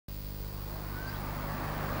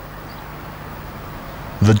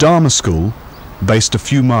The Dharma School, based a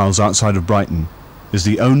few miles outside of Brighton, is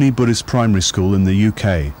the only Buddhist primary school in the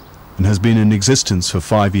UK and has been in existence for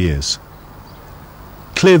 5 years.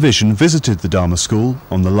 Clear Vision visited the Dharma School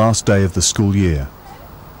on the last day of the school year.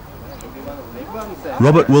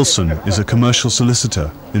 Robert Wilson is a commercial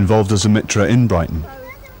solicitor involved as a mitra in Brighton.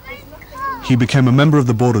 He became a member of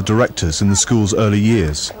the board of directors in the school's early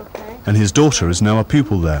years, and his daughter is now a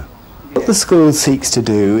pupil there. What the school seeks to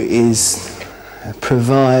do is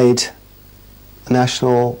provide a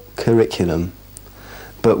national curriculum,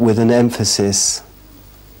 but with an emphasis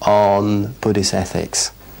on Buddhist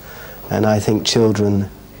ethics. And I think children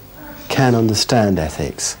can understand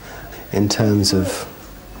ethics in terms of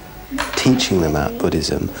teaching them about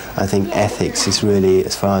Buddhism. I think ethics is really,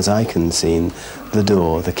 as far as I can see, the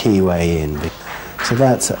door, the key way in. So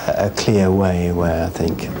that's a clear way where I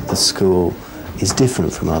think the school is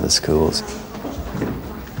different from other schools.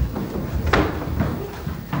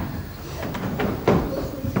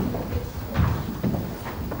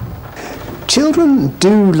 Children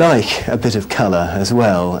do like a bit of colour as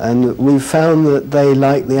well, and we've found that they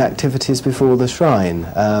like the activities before the shrine.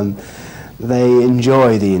 They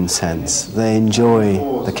enjoy the incense, they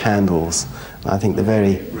enjoy the candles. I think the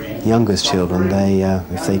very youngest children,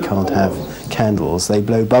 if they can't have candles, they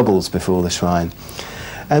blow bubbles before the shrine.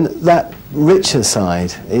 And that richer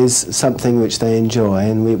side is something which they enjoy,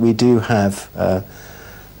 and we do have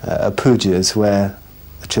pujas where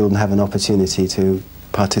the children have an opportunity to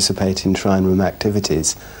participate in shrine room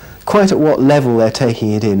activities. Quite at what level they're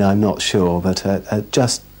taking it in, I'm not sure, but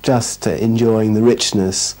just enjoying the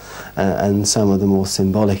richness and some of the more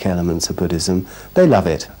symbolic elements of Buddhism, they love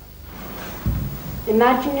it.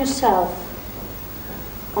 Imagine yourself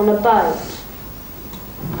on a boat,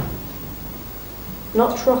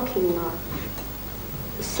 not rocking much.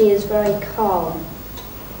 The sea is very calm.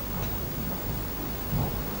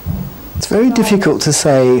 It's very difficult to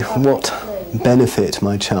say what benefit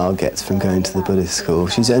my child gets from going to the Buddhist school.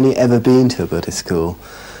 She's only ever been to a Buddhist school,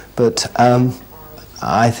 but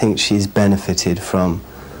I think she's benefited from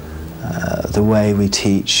the way we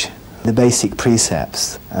teach the basic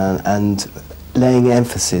precepts and laying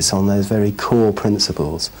emphasis on those very core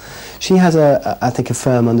principles. She has, I think, a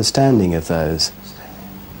firm understanding of those.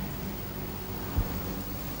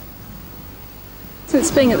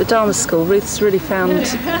 Since being at the Dharma School, Ruth's really found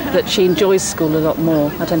that she enjoys school a lot more.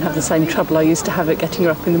 I don't have the same trouble I used to have at getting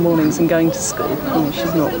her up in the mornings and going to school. You know,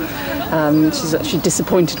 she's not. She's actually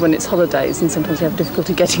disappointed when it's holidays, and sometimes we have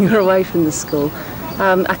difficulty getting her away from the school.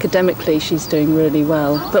 Academically, she's doing really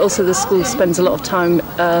well, but also the school spends a lot of time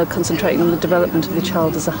concentrating on the development of the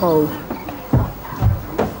child as a whole.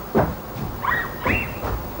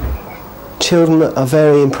 Children are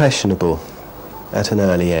very impressionable at an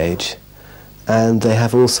early age, and they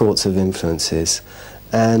have all sorts of influences,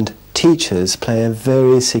 and teachers play a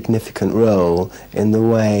very significant role in the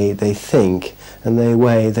way they think and the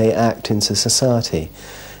way they act into society.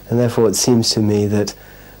 And therefore it seems to me that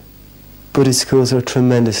Buddhist schools are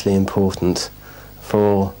tremendously important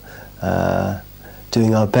for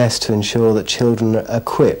doing our best to ensure that children are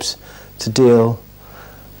equipped to deal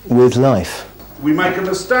with life. We make a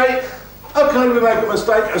mistake. Okay, we make a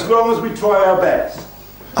mistake as long as we try our best.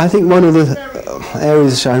 I think one of the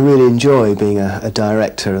areas which I really enjoy being a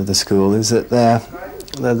director of the school is that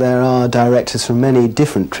there are directors from many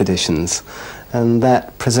different traditions, and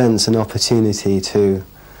that presents an opportunity to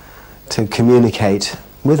communicate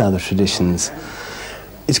with other traditions.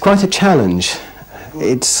 It's quite a challenge.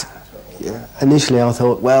 Initially I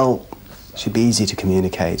thought, well, it should be easy to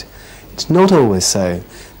communicate. It's not always so,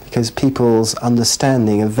 because people's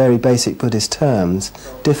understanding of very basic Buddhist terms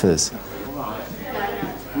differs.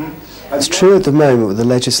 It's true at the moment, with the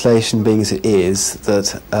legislation being as it is,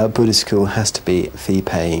 that a Buddhist school has to be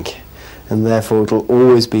fee-paying, and therefore it will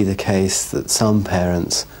always be the case that some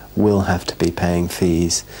parents will have to be paying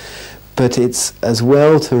fees. But it's as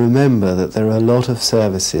well to remember that there are a lot of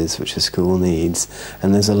services which a school needs,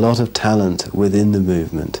 and there's a lot of talent within the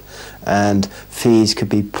movement, and fees could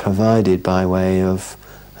be provided by way of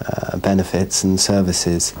benefits and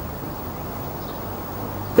services.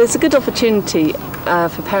 There's a good opportunity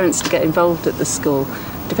for parents to get involved at the school,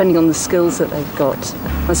 depending on the skills that they've got.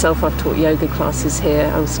 Myself, I've taught yoga classes here.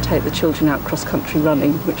 I also take the children out cross-country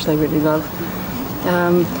running, which they really love.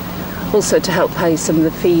 Also, to help pay some of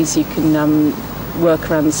the fees, you can work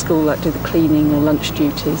around the school, like do the cleaning or lunch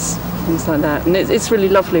duties, things like that. And it's really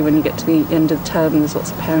lovely when you get to the end of the term and there's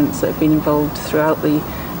lots of parents that have been involved throughout the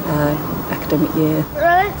academic year.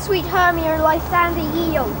 Let sweet Hermia lie stand a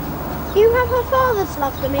yield. You have her father's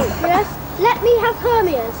love, Demetrius. Let me have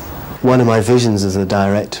Hermia's. One of my visions as a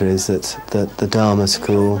director is that the Dharma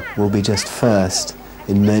School will be just first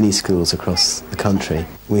in many schools across the country.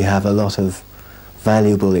 We have a lot of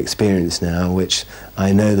valuable experience now, which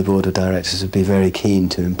I know the Board of Directors would be very keen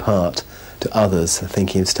to impart to others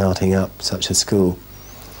thinking of starting up such a school.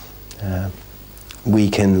 We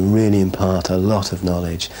can really impart a lot of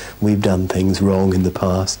knowledge. We've done things wrong in the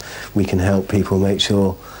past. We can help people make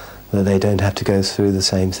sure that they don't have to go through the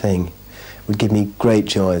same thing. It would give me great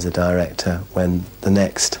joy as a director when the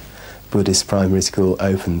next Buddhist primary school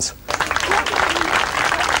opens.